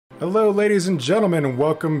Hello ladies and gentlemen, and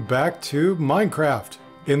welcome back to Minecraft.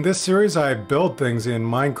 In this series I build things in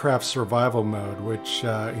Minecraft survival mode, which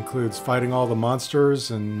includes fighting all the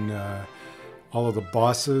monsters and all of the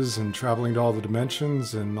bosses and traveling to all the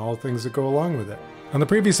dimensions and all the things that go along with it. On the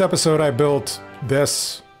previous episode I built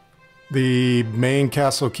this, the main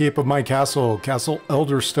castle keep of my castle, Castle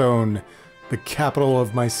Eldarstone, the capital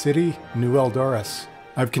of my city, New Eldaris.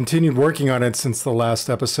 I've continued working on it since the last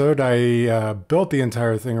episode. I built the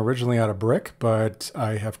entire thing originally out of brick, but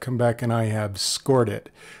I have come back and I have scored it.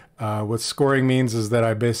 What scoring means is that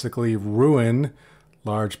I basically ruin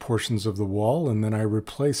large portions of the wall and then I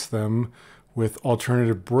replace them with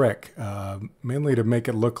alternative brick, mainly to make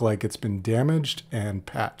it look like it's been damaged and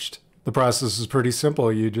patched. The process is pretty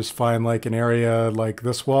simple. You just find like an area like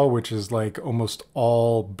this wall, which is like almost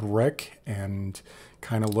all brick and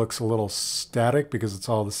kind of looks a little static because it's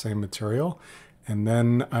all the same material. And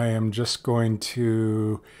then I am just going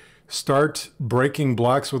to start breaking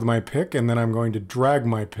blocks with my pick, and then I'm going to drag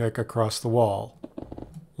my pick across the wall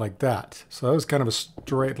like that. So that was kind of a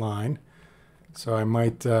straight line. So I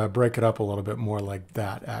might break it up a little bit more like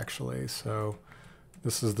that actually. So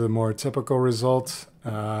this is the more typical result.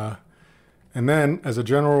 And then, as a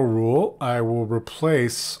general rule, I will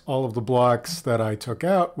replace all of the blocks that I took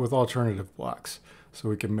out with alternative blocks. So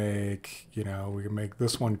we can make, we can make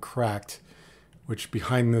this one cracked, which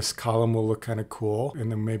behind this column will look kind of cool.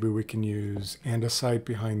 And then maybe we can use andesite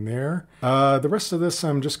behind there. The rest of this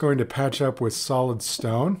I'm just going to patch up with solid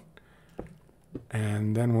stone.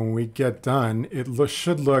 And then when we get done, it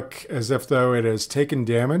should look as if though it has taken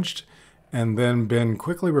damage and then been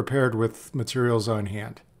quickly repaired with materials on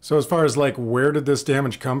hand. So as far as like, where did this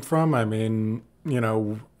damage come from? I mean,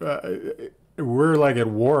 we're like at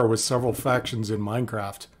war with several factions in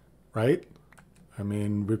Minecraft, right? I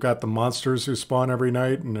mean, we've got the monsters who spawn every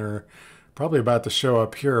night and they're probably about to show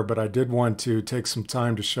up here, but I did want to take some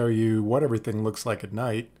time to show you what everything looks like at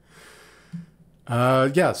night.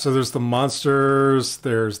 Yeah, so there's the monsters,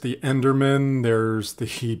 there's the Endermen, there's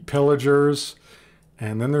the Pillagers,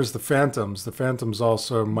 and then there's the Phantoms. The Phantoms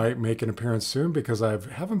also might make an appearance soon because I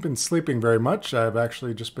haven't been sleeping very much. I've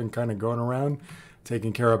actually just been kind of going around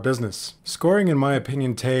taking care of business. Scoring, in my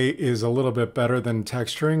opinion, is a little bit better than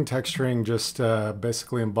texturing. Texturing just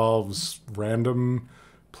basically involves random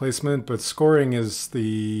placement, but scoring is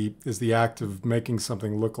the act of making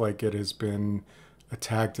something look like it has been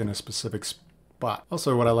attacked in a specific spot.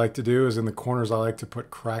 Also, what I like to do is in the corners, I like to put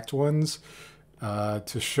cracked ones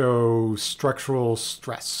to show structural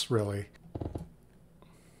stress, really.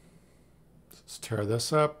 Let's tear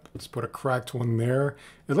this up. Let's put a cracked one there.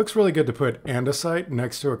 It looks really good to put andesite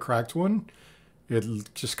next to a cracked one.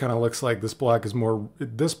 It just kind of looks like this block is more,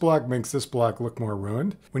 this block makes this block look more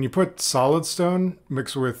ruined. When you put solid stone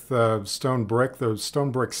mixed with stone brick, the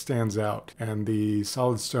stone brick stands out and the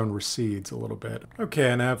solid stone recedes a little bit. Okay,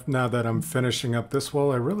 and now that I'm finishing up this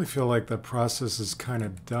wall, I really feel like the process is kind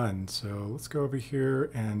of done. So let's go over here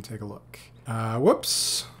and take a look.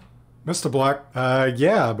 Whoops. Missed a block.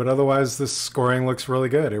 Yeah, but otherwise this scoring looks really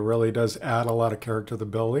good. It really does add a lot of character to the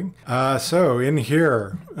building. So in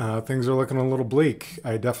here, things are looking a little bleak.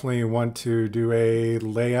 I definitely want to do a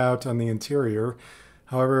layout on the interior.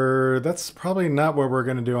 However, that's probably not what we're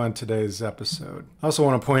going to do on today's episode. I also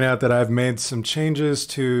want to point out that I've made some changes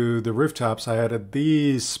to the rooftops. I added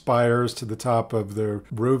these spires to the top of the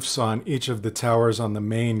roofs on each of the towers on the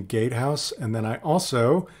main gatehouse. And then I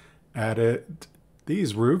also added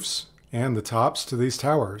these roofs and the tops to these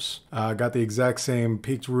towers. Got the exact same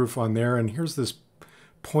peaked roof on there, and here's this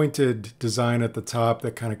pointed design at the top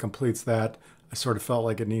that kind of completes that. I sort of felt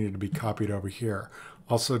like it needed to be copied over here.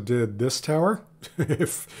 Also did this tower,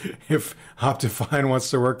 if Optifine wants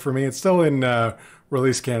to work for me. It's still in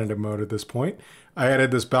release candidate mode at this point. I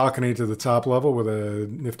added this balcony to the top level with a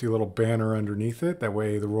nifty little banner underneath it. That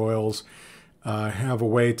way the royals have a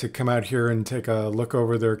way to come out here and take a look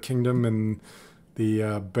over their kingdom and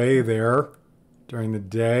the bay there during the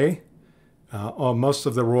day. Most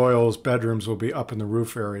of the royals' bedrooms will be up in the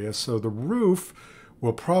roof area, so the roof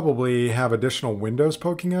will probably have additional windows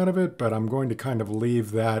poking out of it, but I'm going to kind of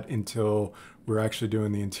leave that until we're actually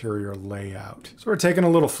doing the interior layout. So we're taking a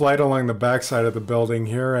little flight along the backside of the building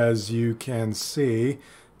here, as you can see,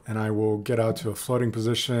 and I will get out to a floating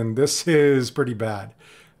position. This is pretty bad.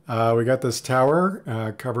 We got this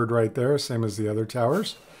tower covered right there, same as the other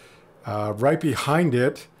towers. Right behind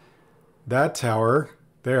it, that tower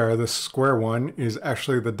there, the square one, is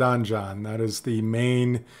actually the donjon. That is the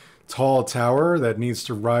main tall tower that needs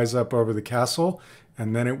to rise up over the castle,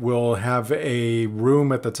 and then it will have a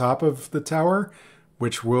room at the top of the tower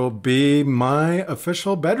which will be my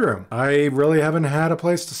official bedroom. I really haven't had a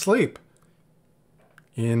place to sleep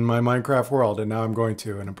in my Minecraft world, and now I'm going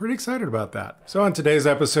to, and I'm pretty excited about that. So on today's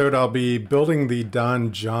episode, I'll be building the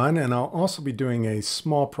donjon, and I'll also be doing a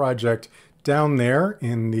small project down there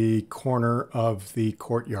in the corner of the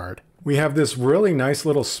courtyard. We have this really nice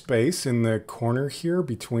little space in the corner here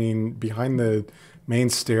behind the main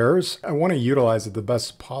stairs. I want to utilize it the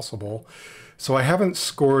best possible. So I haven't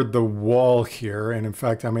scored the wall here, and in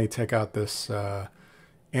fact I may take out this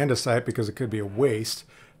andesite because it could be a waste.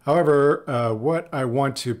 However, what I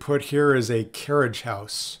want to put here is a carriage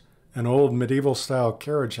house, an old medieval style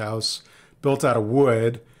carriage house built out of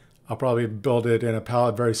wood. I'll probably build it in a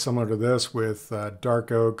palette very similar to this with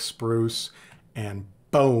dark oak, spruce, and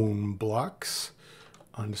bone blocks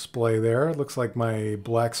on display there. It looks like my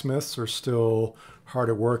blacksmiths are still hard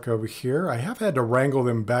at work over here. I have had to wrangle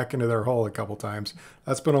them back into their hole a couple times.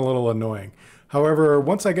 That's been a little annoying. However,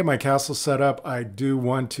 once I get my castle set up, I do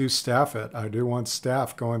want to staff it. I do want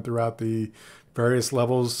staff going throughout the various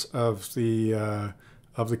levels of the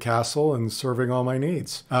castle and serving all my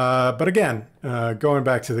needs. But again, going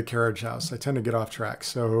back to the carriage house, I tend to get off track.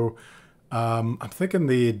 So I'm thinking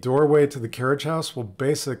the doorway to the carriage house will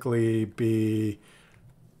basically be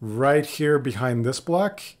right here behind this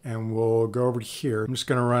block, and we'll go over here. I'm just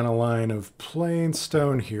going to run a line of plain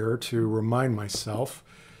stone here to remind myself.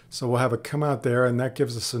 So we'll have it come out there, and that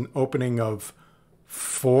gives us an opening of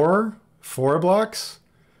four blocks.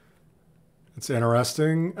 It's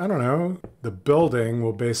interesting. I don't know. The building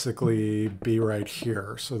will basically be right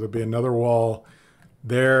here. So there'll be another wall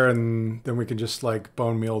there, and then we can just like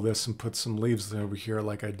bone meal this and put some leaves over here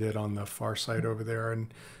like I did on the far side over there,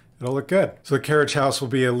 and it'll look good. So the carriage house will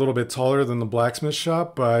be a little bit taller than the blacksmith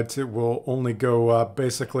shop, but it will only go up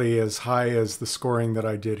basically as high as the scoring that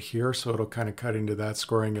I did here. So it'll kind of cut into that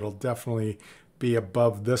scoring. It'll definitely be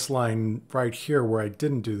above this line right here where I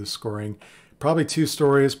didn't do the scoring. Probably 2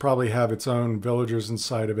 stories, probably have its own villagers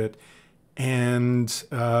inside of it. And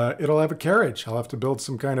it'll have a carriage. I'll have to build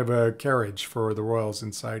some kind of a carriage for the royals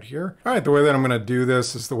inside here. All right, the way that I'm going to do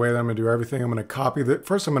this is the way that I'm going to do everything. I'm going to copy the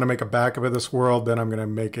first. I'm going to make a backup of this world. Then I'm going to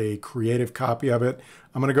make a creative copy of it.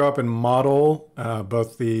 I'm going to go up and model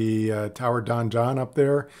both the Tower Donjon up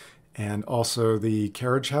there and also the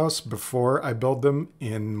carriage house before I build them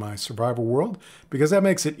in my survival world, because that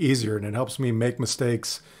makes it easier and it helps me make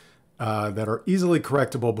mistakes that are easily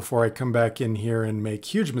correctable before I come back in here and make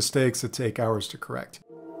huge mistakes that take hours to correct.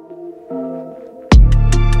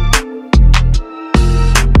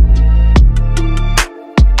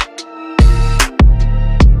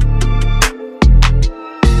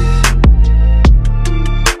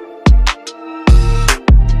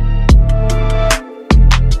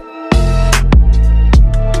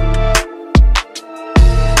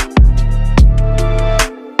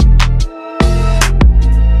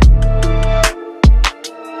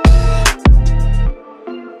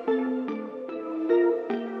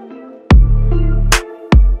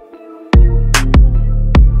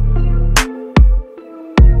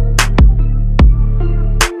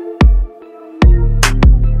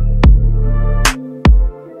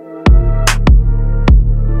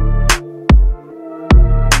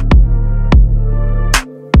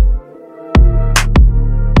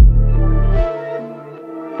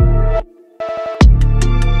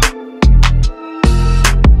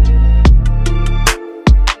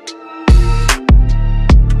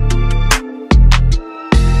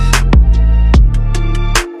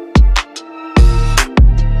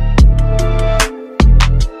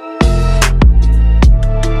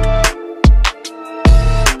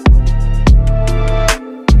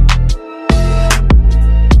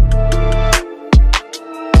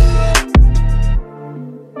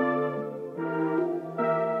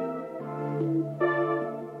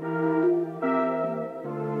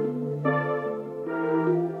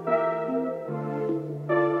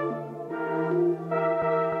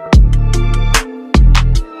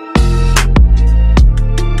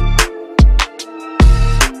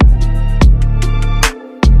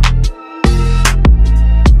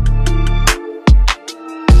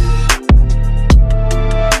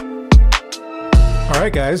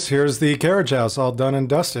 Alright guys, here's the carriage house all done and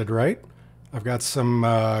dusted, right? I've got some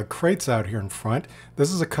crates out here in front.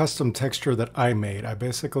 This is a custom texture that I made. I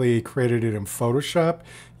basically created it in Photoshop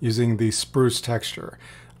using the spruce texture.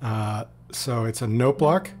 So it's a note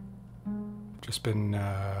block, just been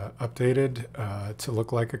updated to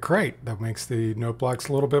look like a crate. That makes the note blocks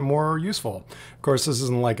a little bit more useful. Of course, this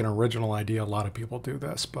isn't like an original idea. A lot of people do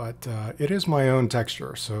this, but it is my own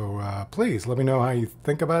texture. So please let me know how you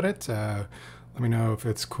think about it. Let me know if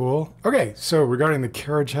it's cool. Okay, so regarding the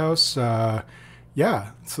carriage house,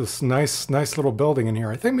 Yeah, it's this nice little building in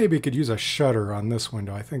here. I think maybe you could use a shutter on this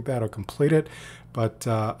window. I think that'll complete it. But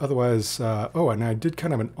otherwise, oh, and I did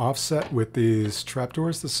kind of an offset with these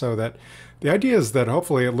trapdoors so that the idea is that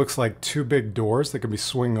hopefully it looks like two big doors that can be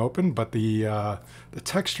swing open, but the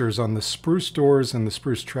textures on the spruce doors and the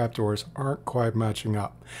spruce trapdoors aren't quite matching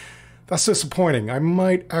up. That's disappointing. I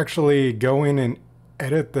might actually go in and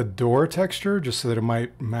edit the door texture just so that it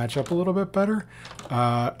might match up a little bit better.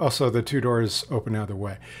 Also, the two doors open the other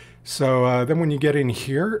way. So then when you get in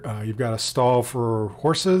here, you've got a stall for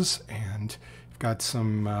horses, and you've got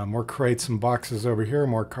some more crates and boxes over here,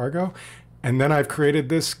 more cargo. And then I've created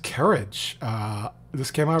this carriage. This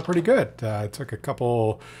came out pretty good. It took a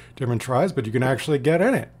couple different tries, but you can actually get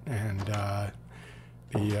in it. And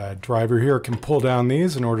the driver here can pull down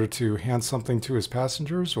these in order to hand something to his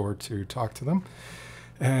passengers or to talk to them.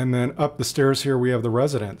 And then up the stairs here, we have the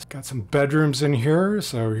residence. Got some bedrooms in here.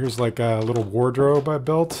 So here's like a little wardrobe I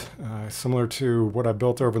built, similar to what I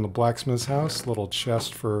built over in the blacksmith's house, little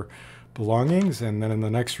chest for belongings. And then in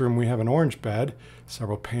the next room, we have an orange bed,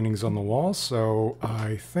 several paintings on the walls. So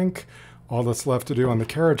I think all that's left to do on the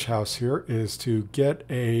carriage house here is to get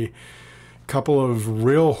a couple of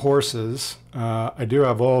real horses. I do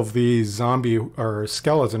have all of these zombie or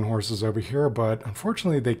skeleton horses over here, but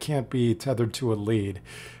unfortunately they can't be tethered to a lead.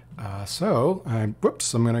 So I'm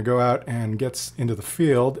going to go out and get into the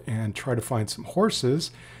field and try to find some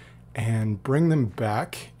horses and bring them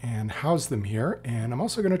back and house them here. And I'm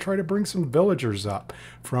also going to try to bring some villagers up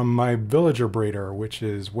from my villager breeder, which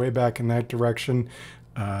is way back in that direction.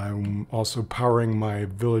 I'm also powering my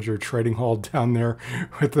villager trading hall down there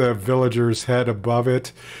with the villager's head above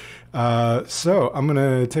it. So I'm going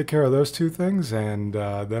to take care of those two things, and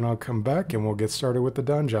then I'll come back and we'll get started with the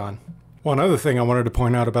donjon. One other thing I wanted to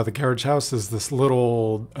point out about the carriage house is this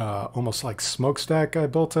little almost like smokestack I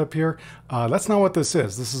built up here. That's not what this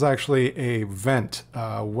is. This is actually a vent.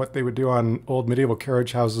 What they would do on old medieval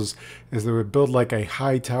carriage houses is they would build like a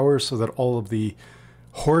high tower so that all of the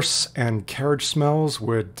horse and carriage smells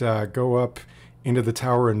would go up into the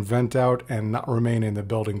tower and vent out and not remain in the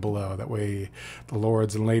building below. That way the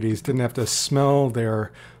lords and ladies didn't have to smell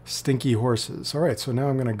their stinky horses. All right, so now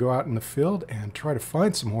I'm going to go out in the field and try to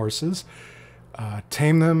find some horses,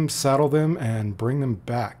 tame them, saddle them, and bring them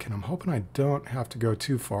back. And I'm hoping I don't have to go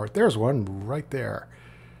too far. There's one right there.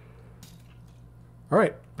 All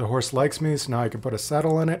right, the horse likes me, so now I can put a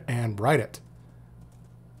saddle on it and ride it.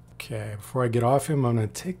 Okay, before I get off him, I'm going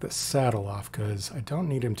to take the saddle off because I don't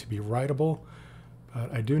need him to be rideable,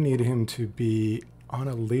 but I do need him to be on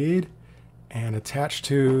a lead and attached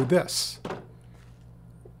to this.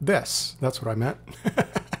 That's what I meant.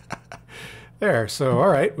 There, so all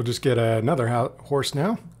right, we'll just get another horse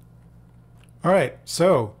now. All right,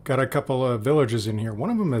 so got a couple of villagers in here.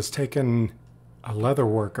 One of them has taken a leather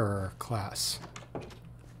worker class.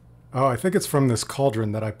 Oh, I think it's from this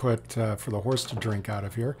cauldron that I put for the horse to drink out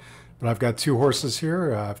of here. But I've got two horses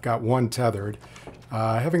here. I've got one tethered.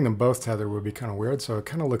 Having them both tethered would be kind of weird, so it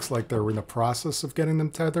kind of looks like they're in the process of getting them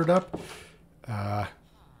tethered up.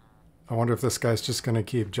 I wonder if this guy's just going to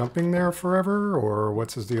keep jumping there forever, or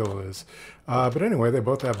what's his deal is. But anyway, they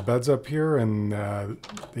both have beds up here, and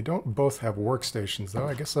they don't both have workstations, though.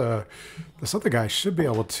 I guess this other guy should be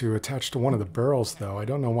able to attach to one of the barrels, though. I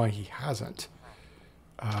don't know why he hasn't.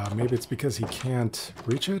 Maybe it's because he can't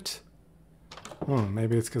reach it.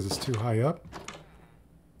 Maybe it's because it's too high up.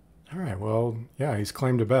 All right, well, yeah, he's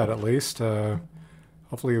claimed a bed at least.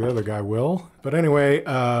 Hopefully the other guy will. But anyway,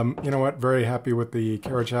 you know what? Very happy with the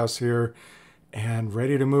carriage house here and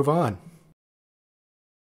ready to move on.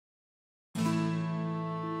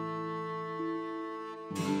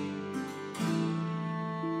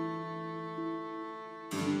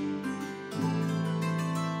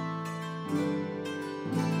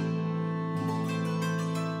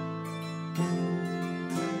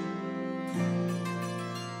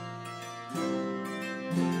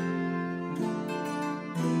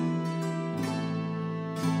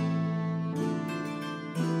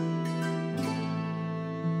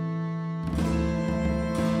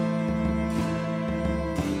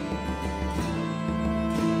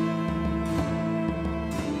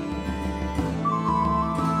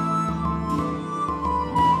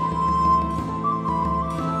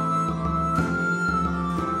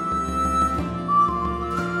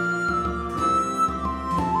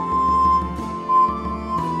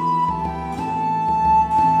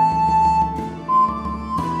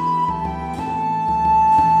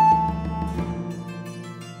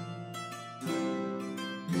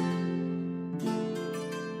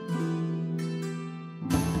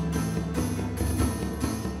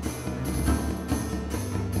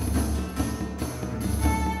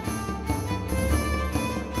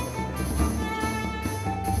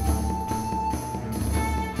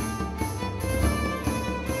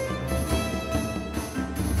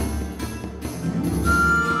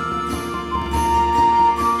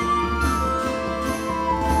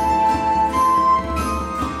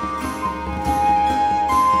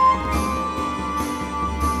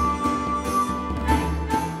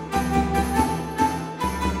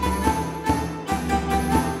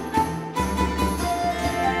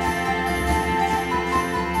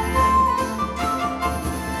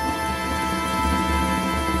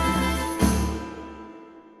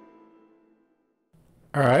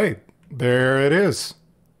 All right, there it is.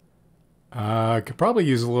 I could probably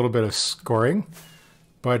use a little bit of scoring,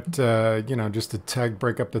 but you know, just to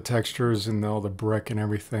break up the textures and all the brick and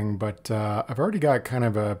everything. But I've already got kind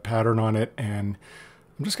of a pattern on it, and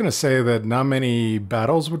I'm just gonna say that not many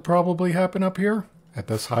battles would probably happen up here at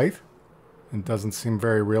this height. It doesn't seem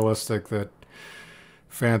very realistic that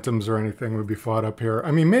phantoms or anything would be fought up here.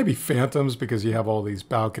 I mean, maybe phantoms because you have all these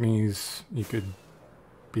balconies. You could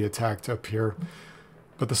be attacked up here.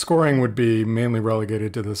 But the scoring would be mainly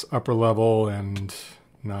relegated to this upper level and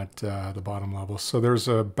not the bottom level. So there's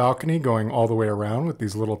a balcony going all the way around with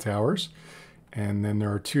these little towers. And then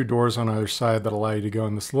there are 2 doors on either side that allow you to go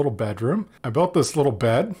in this little bedroom. I built this little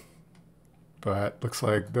bed, but looks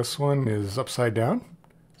like this one is upside down.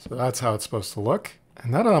 So that's how it's supposed to look.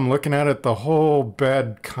 And now that I'm looking at it, the whole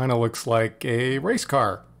bed kind of looks like a race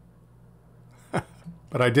car.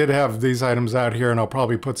 But I did have these items out here, and I'll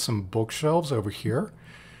probably put some bookshelves over here.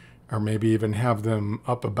 Or maybe even have them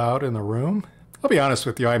up about in the room. I'll be honest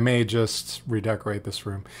with you, I may just redecorate this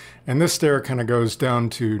room. And this stair kind of goes down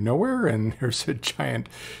to nowhere, and there's a giant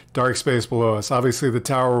dark space below us. Obviously the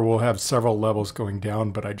tower will have several levels going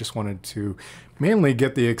down, but I just wanted to mainly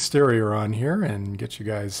get the exterior on here and get you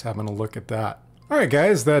guys having a look at that. Alright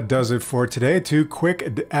guys, that does it for today. 2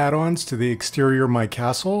 quick add-ons to the exterior of my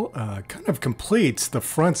castle. Kind of completes the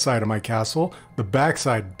front side of my castle. The back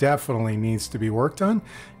side definitely needs to be worked on.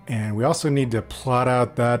 And we also need to plot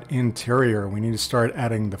out that interior. We need to start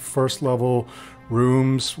adding the first level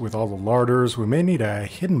rooms with all the larders. We may need a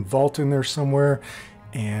hidden vault in there somewhere.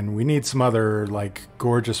 And we need some other like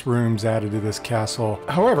gorgeous rooms added to this castle.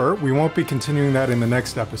 However, we won't be continuing that in the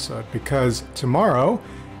next episode because tomorrow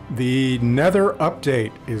the Nether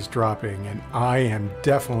update is dropping, and I am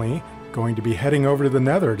definitely going to be heading over to the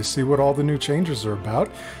Nether to see what all the new changes are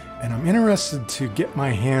about. And I'm interested to get my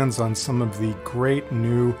hands on some of the great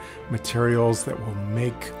new materials that will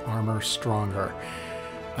make armor stronger.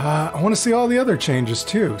 I want to see all the other changes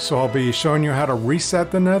too, so I'll be showing you how to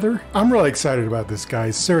reset the Nether. I'm really excited about this,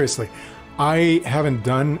 guys. Seriously, I haven't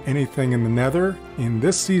done anything in the Nether in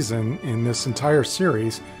this season, in this entire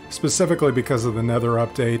series, specifically because of the Nether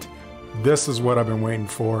update. This is what I've been waiting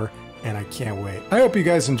for, and I can't wait. I hope you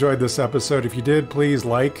guys enjoyed this episode. If you did, please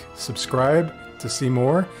like, subscribe to see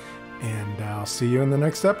more, and I'll see you in the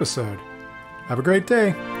next episode. Have a great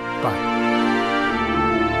day. Bye.